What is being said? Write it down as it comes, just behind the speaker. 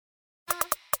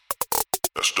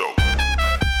That's dope.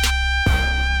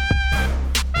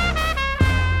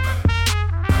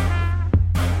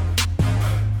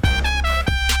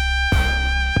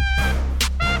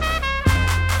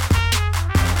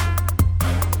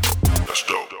 That's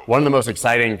dope. One of the most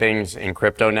exciting things in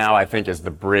crypto now, I think, is the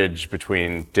bridge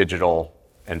between digital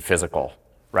and physical,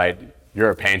 right? You're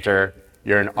a painter,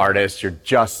 you're an artist, you're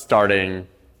just starting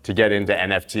to get into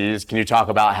NFTs. Can you talk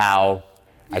about how,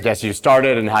 I guess, you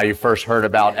started and how you first heard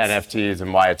about NFTs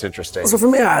and why it's interesting? So for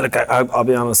me, I'll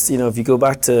be honest, if you go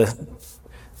back to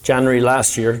January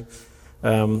last year, I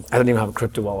didn't even have a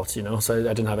crypto wallet, so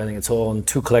I didn't have anything at all. And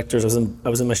two collectors, I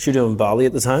was in my studio in Bali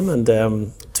at the time,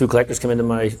 and two collectors came into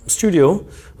my studio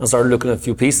and started looking at a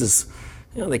few pieces.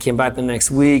 They came back the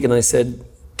next week and I said,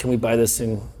 can we buy this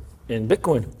in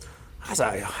Bitcoin? I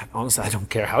said, honestly, I don't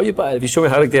care how you buy it. If you show me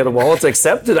how to get a wallet to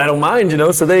accept it, I don't mind,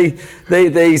 So they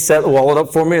set the wallet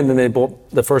up for me, and then they bought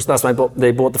the first.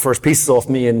 They bought the first pieces off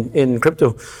me in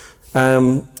crypto.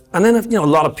 And then a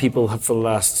lot of people have, for the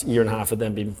last year and a half, have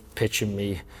then been pitching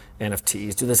me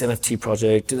NFTs. Do this NFT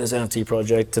project. Do this NFT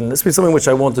project, and this was something which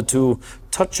I wanted to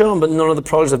touch on, but none of the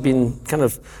projects have been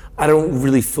I don't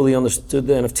really fully understood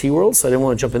the NFT world, so I didn't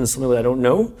want to jump into something that I don't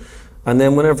know. And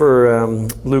then whenever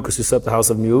Lucas, who set up the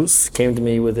House of Muse, came to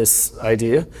me with this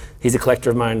idea, he's a collector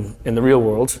of mine in the real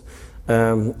world,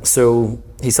 so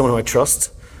he's someone who I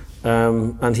trust,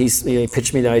 and he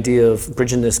pitched me the idea of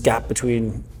bridging this gap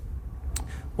between,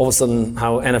 all of a sudden,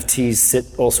 how NFTs sit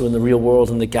also in the real world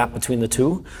and the gap between the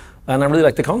two. And I really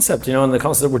like the concept, and the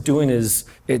concept that we're doing is,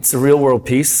 it's a real world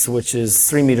piece, which is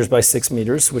 3 meters by 6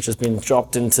 meters, which has been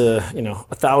dropped into,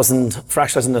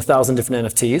 fractionalized into 1,000 different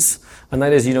NFTs. And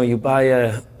that is, you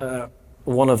buy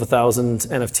one of 1,000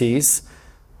 NFTs,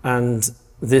 and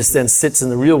this then sits in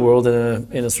the real world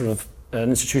in a sort of an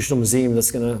institutional museum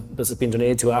that's been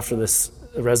donated to after this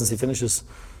residency finishes.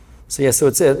 So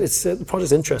the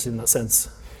project's interesting in that sense.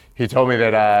 He told me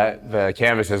that the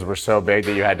canvases were so big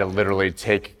that you had to literally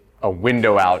take a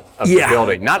window out of the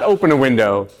building. Not open a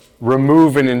window,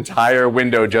 remove an entire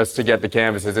window just to get the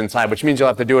canvases inside, which means you'll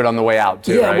have to do it on the way out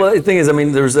too, right? Well, the thing is,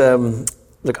 there's,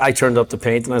 I turned up to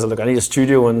paint and I said, I need a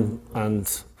studio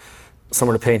and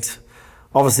somewhere to paint.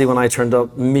 Obviously, when I turned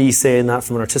up, me saying that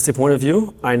from an artistic point of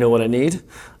view, I know what I need.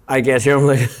 I get here, I'm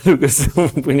like, Lucas,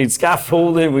 we need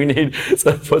scaffolding,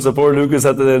 so poor Lucas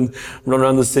had to then run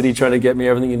around the city trying to get me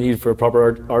everything you need for a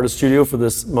proper artist studio for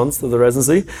this month of the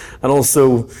residency. And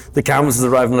also, the canvases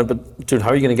arrived, and I'm like, but dude,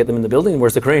 how are you going to get them in the building?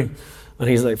 Where's the crane? And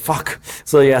he's like, fuck.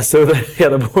 So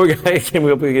the poor guy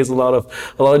came up against a lot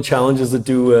of challenges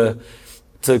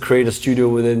to create a studio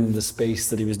within the space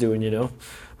that he was doing,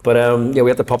 But we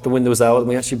had to pop the windows out, and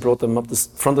we actually brought them up the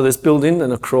front of this building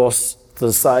and across to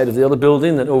the side of the other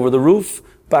building, then over the roof,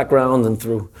 back round and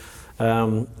through.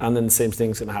 And then the same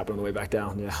thing's gonna happen on the way back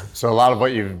down, So a lot of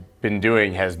what you've been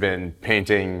doing has been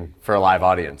painting for a live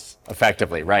audience,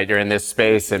 effectively, right? You're in this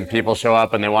space and people show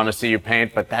up and they want to see you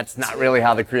paint, but that's not really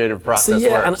how the creative process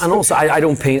works. And also I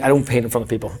don't paint in front of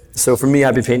people. So for me,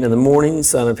 I've been painting in the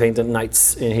mornings and I paint at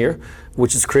nights in here,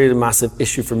 which has created a massive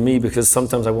issue for me because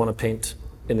sometimes I want to paint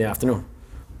in the afternoon.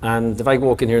 And if I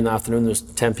walk in here in the afternoon, there's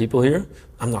 10 people here,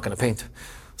 I'm not going to paint.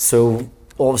 So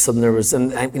all of a sudden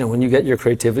when you get your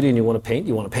creativity and you want to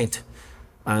paint.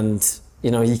 And,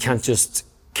 you can't just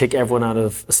kick everyone out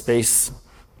of a space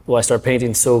while I start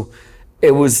painting. So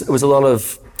it was a lot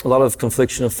of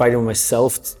confliction of fighting with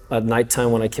myself at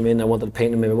nighttime when I came in. I wanted to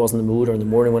paint and maybe I wasn't in the mood, or in the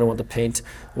morning when I wanted to paint,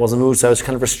 I wasn't in the mood. So I was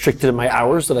kind of restricted in my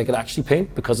hours that I could actually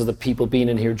paint because of the people being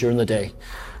in here during the day.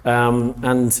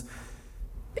 And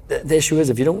the issue is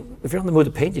if you're in the mood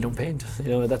to paint, you don't paint.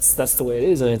 That's the way it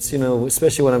is. And it's,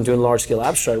 especially when I'm doing large scale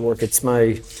abstract work,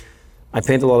 I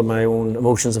paint a lot of my own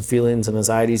emotions and feelings and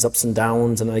anxieties, ups and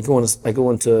downs, and I go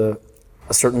into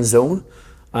a certain zone,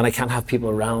 and I can't have people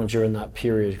around during that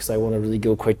period because I want to really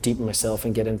go quite deep in myself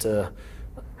and get into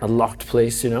a locked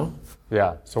place,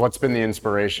 Yeah. So what's been the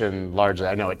inspiration largely?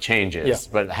 I know it changes,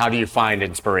 but how do you find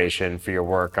inspiration for your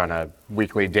work on a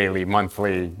weekly, daily,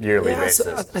 monthly, yearly basis?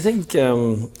 So I think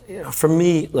for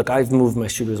me, look, I've moved my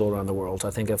studios all around the world. I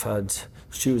think I've had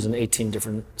studios in 18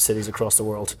 different cities across the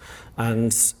world.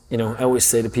 And, I always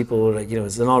say to people,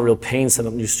 it's an all real pain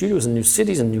setting up new studios in new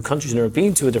cities and new countries you've never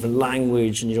been to, a different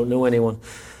language, and you don't know anyone.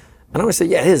 And I always say,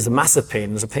 it is a massive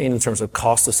pain. There's a pain in terms of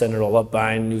cost of setting it all up,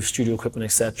 buying new studio equipment,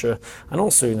 etc. And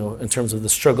also, in terms of the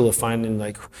struggle of finding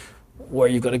where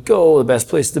you got to go, the best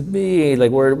place to be,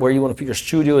 where you want to put your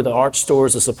studio, the art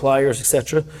stores, the suppliers,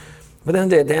 etc. But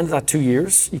then at the end of that 2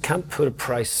 years, you can't put a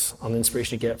price on the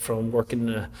inspiration you get from working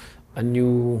in a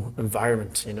new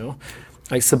environment.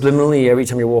 Subliminally, every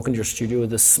time you walk into your studio,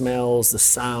 the smells, the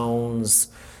sounds,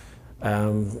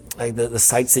 like the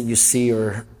sights that you see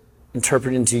are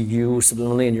interpreted into you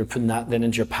subliminally, and you're putting that then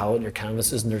into your palette and your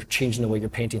canvases, and they're changing the way you're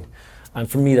painting. And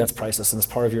for me, that's priceless, and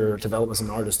it's part of your development as an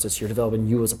artist. It's you're developing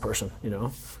you as a person, you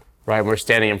know? Right, we're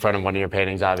standing in front of one of your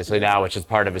paintings, obviously, now, which is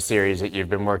part of a series that you've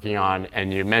been working on,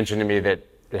 and you mentioned to me that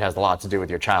it has a lot to do with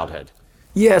your childhood.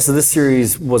 Yeah, so this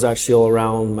series was actually all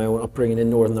around my own upbringing in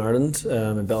Northern Ireland,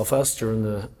 in Belfast during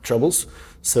the Troubles.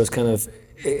 So it's kind of,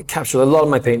 it captured, a lot of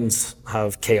my paintings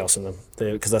have chaos in them,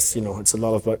 because that's, you know, it's a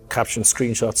lot of about capturing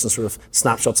screenshots and sort of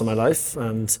snapshots of my life.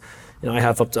 And, you know, I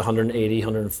have up to 180,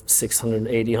 106,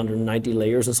 180, 190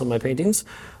 layers in some of my paintings.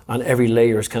 And every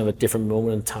layer is kind of a different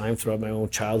moment in time throughout my own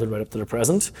childhood right up to the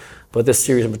present. But this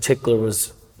series in particular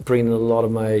was bringing a lot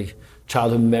of my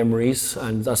childhood memories,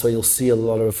 and that's why you'll see a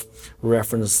lot of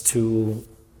reference to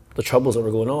the troubles that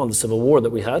were going on, the Civil War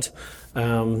that we had.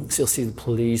 So you'll see the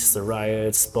police, the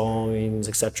riots, bombings,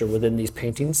 etc. within these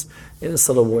paintings in a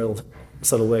subtle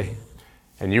way.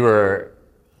 And you were,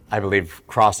 I believe,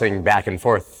 crossing back and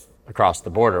forth across the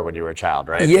border when you were a child,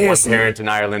 right? Yes. One parent in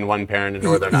Ireland, one parent in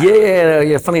Northern Ireland.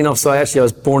 Yeah. Funny enough, so I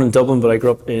was born in Dublin, but I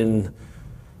grew up in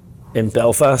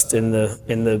Belfast, in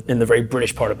the very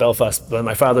British part of Belfast. But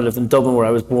my father lived in Dublin, where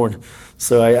I was born.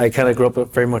 So I kind of grew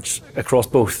up very much across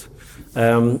both.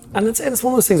 And it's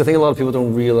one of those things I think a lot of people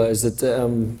don't realize that,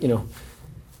 you know,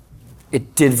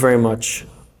 it did very much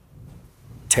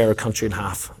tear a country in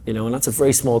half, you know, and that's a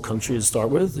very small country to start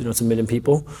with. You know, it's 1 million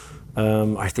people.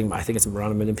 I think it's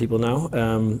around 1 million people now.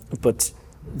 But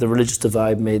the religious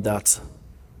divide made that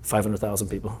 500,000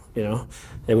 people, you know.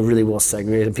 It really was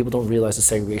segregated, and people don't realize the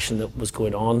segregation that was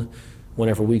going on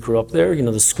whenever we grew up there. You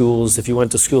know, the schools, if you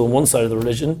went to school on one side of the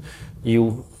religion,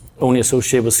 you only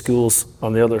associate with schools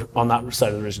on that side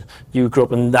of the religion. You grew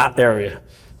up in that area,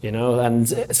 you know, and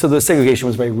so the segregation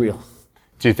was very real.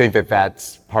 Do you think that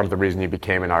that's part of the reason you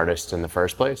became an artist in the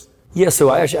first place? Yeah, so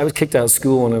I was kicked out of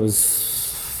school when I was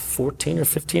 14 or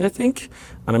 15, I think.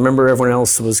 And I remember everyone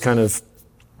else was going to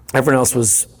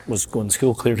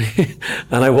school, clearly,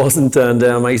 and I wasn't. And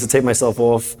I used to take myself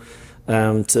off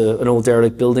to an old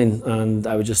derelict building, and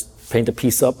I would just paint a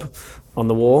piece up on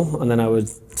the wall, and then I would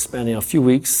spend a few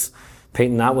weeks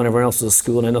painting that when everyone else was at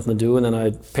school and I had nothing to do, and then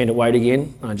I'd paint it white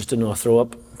again. I just didn't know how to throw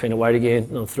up, paint it white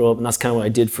again, throw up, and that's kind of what I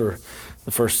did for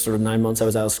the first sort of 9 months I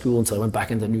was out of school until I went back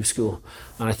into new school.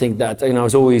 And I think that, you know,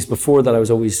 before that I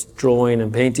was always drawing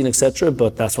and painting, etc.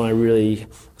 But that's when I really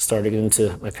started getting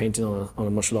into my painting on a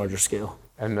much larger scale.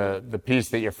 And the piece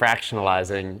that you're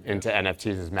fractionalizing into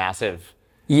NFTs is massive.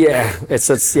 Yeah, it's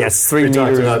 3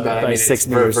 meters by 6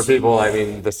 meters. For people, I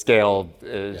mean, the scale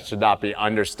should not be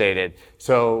understated.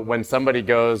 So when somebody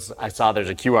goes, I saw there's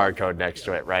a QR code next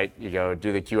to it, right? You go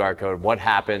do the QR code. What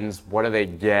happens? What do they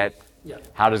get? Yeah.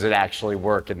 How does it actually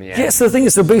work in the end? Yeah, so the thing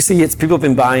is, basically it's people have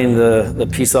been buying the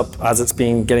piece up as it's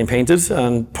been getting painted,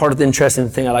 and part of the interesting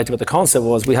thing I liked about the concept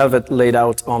was we have it laid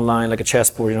out online like a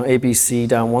chessboard, you know, A, B, C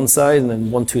down one side and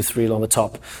then 1, 2, 3 along the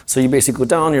top. So you basically go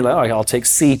down, you're like, all right, I'll take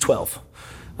C12.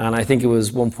 And I think it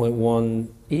was 1.1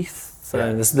 ETH.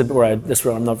 And this is the bit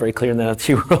where I'm not very clear in the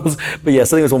NFT world. But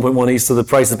yes, I think it was 1.1 ETH, so the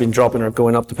price has been dropping or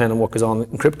going up depending on what goes on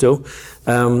in crypto.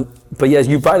 But yes,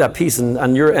 you buy that piece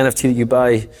and your NFT that you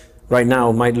buy right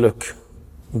now might look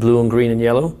blue and green and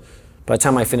yellow. By the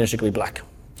time I finish, it could be black.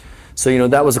 So, you know,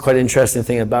 that was a quite interesting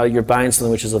thing about it. You're buying something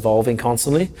which is evolving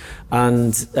constantly.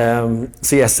 And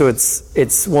so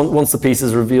it's once the piece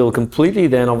is revealed completely,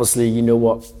 then obviously you know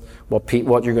what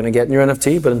you're going to get in your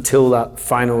NFT. But until that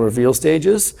final reveal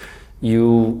stages,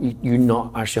 you're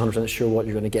not actually 100% sure what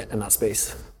you're going to get in that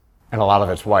space. And a lot of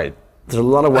it's white. There's a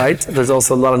lot of white. There's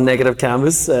also a lot of negative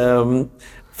canvas.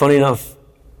 Funny enough,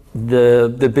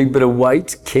 the big bit of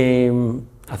white came,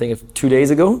 I think, 2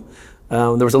 days ago.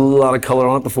 There was a lot of color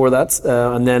on it before that,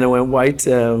 and then it went white.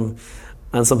 And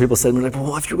some people said,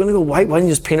 well, if you're going to go white, why don't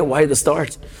you just paint it white at the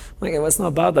start? I'm like, well, it's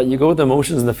not bad that. You go with the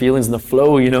emotions and the feelings and the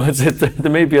flow, you know.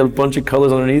 There may be a bunch of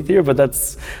colors underneath here, but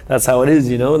that's how it is,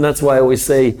 you know. And that's why I always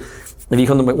say, if you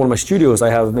come to one of my studios, I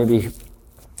have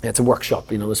it's a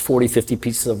workshop, you know, there's 40, 50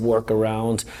 pieces of work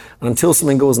around. And until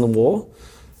something goes on the wall,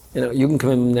 you know, you can come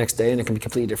in the next day and it can be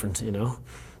completely different, you know.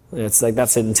 It's like,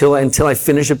 that's it. Until I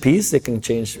finish a piece, it can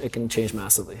change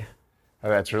massively. Oh,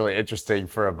 that's really interesting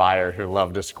for a buyer who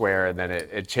loved a square and then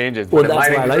it changes. Well, but that's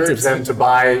it might encourage them to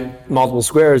buy multiple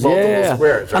squares. Multiple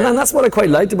squares, right? And then that's what I quite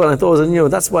liked about it. I thought, you know,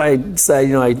 that's why I say,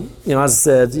 you know, as I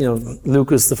said, you know,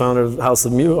 Lucas, the founder of House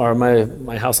of Muse, or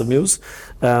my House of Muse,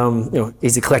 you know,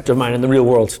 he's a collector of mine in the real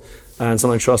world and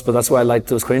someone I trust. But that's why I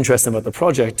liked, it was quite interesting about the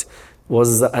project,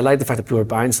 was that I like the fact that people are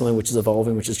buying something which is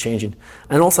evolving, which is changing.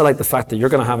 And also I like the fact that you're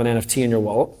going to have an NFT in your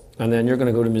wallet, and then you're going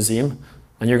to go to a museum,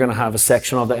 and you're going to have a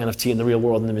section of the NFT in the real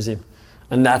world in the museum.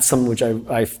 And that's something which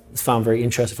I found very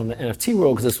interesting from the NFT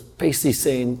world, because it's basically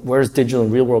saying where's digital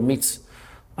and real world meets.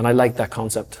 And I like that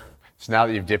concept. So now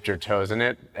that you've dipped your toes in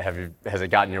it, has it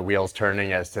gotten your wheels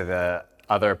turning as to the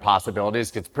other possibilities?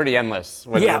 'Cause it's pretty endless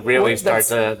when you really start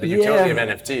the utility of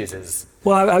NFTs is.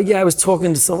 Well, I was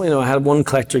talking to someone, I had one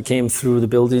collector came through the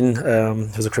building,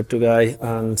 who's a crypto guy,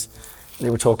 and they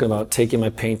were talking about taking my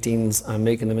paintings and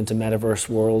making them into metaverse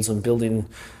worlds and building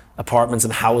apartments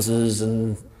and houses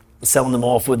and selling them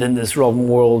off within this Robyn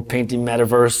world painting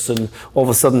metaverse, and all of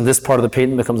a sudden this part of the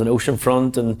painting becomes an ocean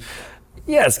front, and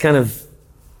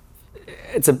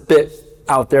it's a bit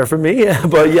out there for me,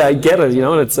 but I get it,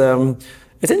 and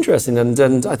it's interesting,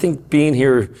 and I think being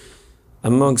here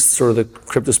amongst sort of the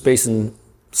crypto space and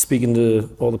speaking to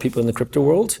all the people in the crypto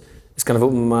world, it's kind of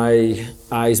opened my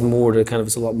eyes more to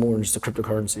it's a lot more than just the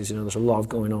cryptocurrencies, there's a lot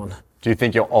going on. Do you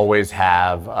think you'll always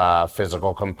have a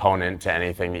physical component to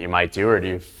anything that you might do, or do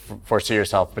you foresee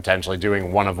yourself potentially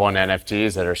doing one-of-one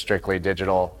NFTs that are strictly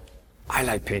digital? I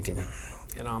like painting.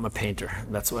 I'm a painter.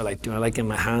 That's what I like doing. I like getting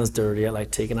my hands dirty. I like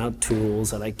taking out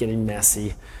tools. I like getting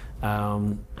messy.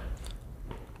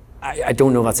 I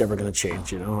don't know if that's ever going to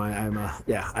change.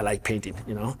 I like painting.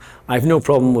 I have no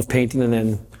problem with painting and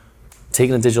then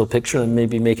taking a digital picture and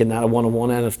maybe making that a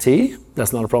one-on-one NFT.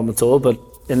 That's not a problem at all. But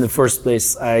in the first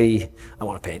place, I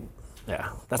want to paint. Yeah,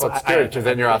 that's it's good, because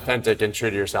then you're authentic and true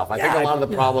to yourself. I think a lot of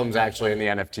the problems actually in the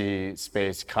NFT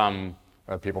space come,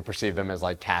 or people perceive them as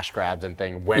like cash grabs and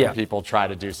things, when people try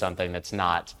to do something that's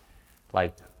not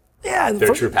like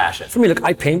their true passion. For me, look,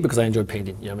 I paint because I enjoy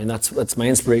painting. That's my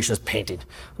inspiration is painting.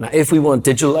 Now, if we want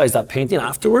to digitalize that painting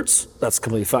afterwards, that's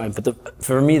completely fine. But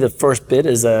for me, the first bit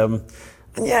is,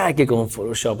 I could go in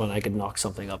Photoshop and I could knock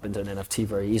something up into an NFT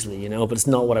very easily, but it's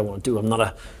not what I want to do. I'm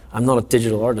not a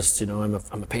digital artist, I'm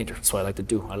a painter. That's what I like to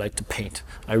do. I like to paint.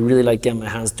 I really like getting my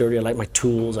hands dirty. I like my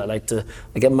tools. I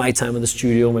get my time in the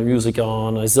studio, my music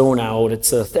on, I zone out.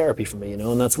 It's a therapy for me,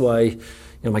 and that's why,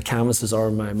 my canvases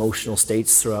are my emotional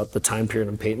states throughout the time period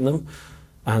I'm painting them.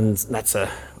 And it's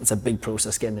a big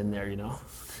process getting in there,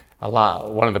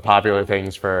 One of the popular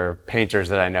things for painters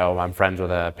that I know, I'm friends with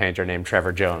a painter named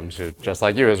Trevor Jones, who, just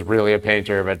like you, is really a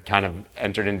painter, but kind of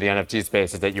entered into the NFT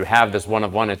space, is that you have this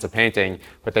one-of-one, it's a painting,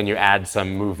 but then you add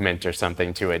some movement or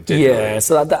something to it digitally. Yeah,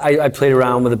 so I played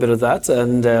around with a bit of that,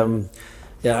 and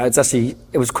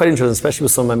it was quite interesting, especially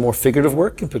with some of my more figurative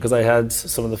work, because I had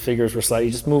some of the figures were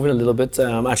slightly just moving a little bit.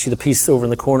 Actually, the piece over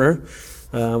in the corner,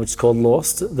 which is called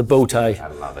Lost, the bow tie. I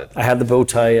love it. I had the bow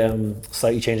tie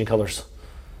slightly changing colors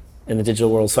in the digital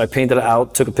world. So I painted it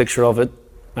out, took a picture of it,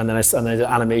 and then I did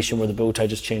animation where the bow tie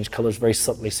just changed colors very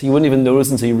subtly. So you wouldn't even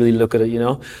notice until you really look at it,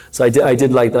 So I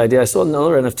did like that idea. I saw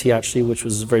another NFT actually, which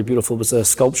was very beautiful. It was a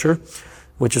sculpture,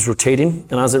 which is rotating.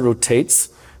 And as it rotates,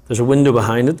 there's a window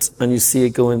behind it, and you see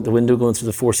it the window going through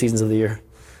the 4 seasons of the year.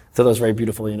 I thought that was very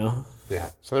beautiful, Yeah.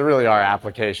 So there really are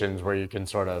applications where you can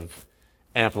sort of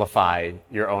amplify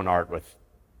your own art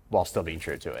while still being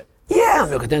true to it. Yeah,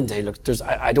 look, at the end of the day,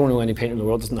 I don't know any painter in the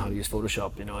world doesn't know how to use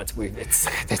Photoshop.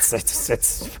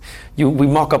 We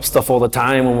mock up stuff all the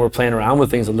time when we're playing around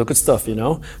with things and look at stuff,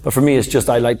 But for me, it's just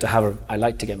I like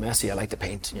to get messy. I like to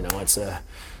paint,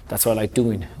 That's what I like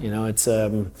doing,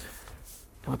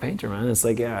 I'm a painter, man. It's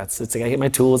like it's like I get my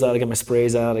tools out, I get my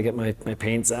sprays out, I get my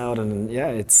paints out, and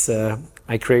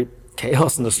I create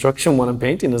chaos and destruction when I'm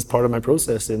painting as part of my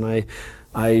process, and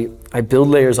I build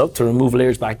layers up to remove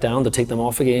layers back down, to take them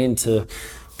off again, to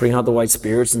bring out the white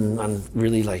spirits and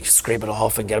really like scrape it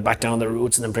off and get it back down the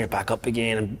roots and then bring it back up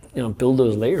again and build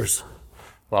those layers.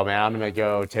 Well, man, I'm going to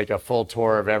go take a full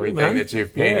tour of everything that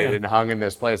you've painted and hung in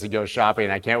this place and go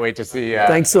shopping. I can't wait to see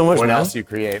Thanks so much, what man. else you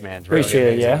create, man. It's Appreciate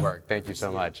really amazing it, work. Thank you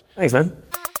so much. Thanks, man.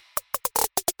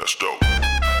 That's dope.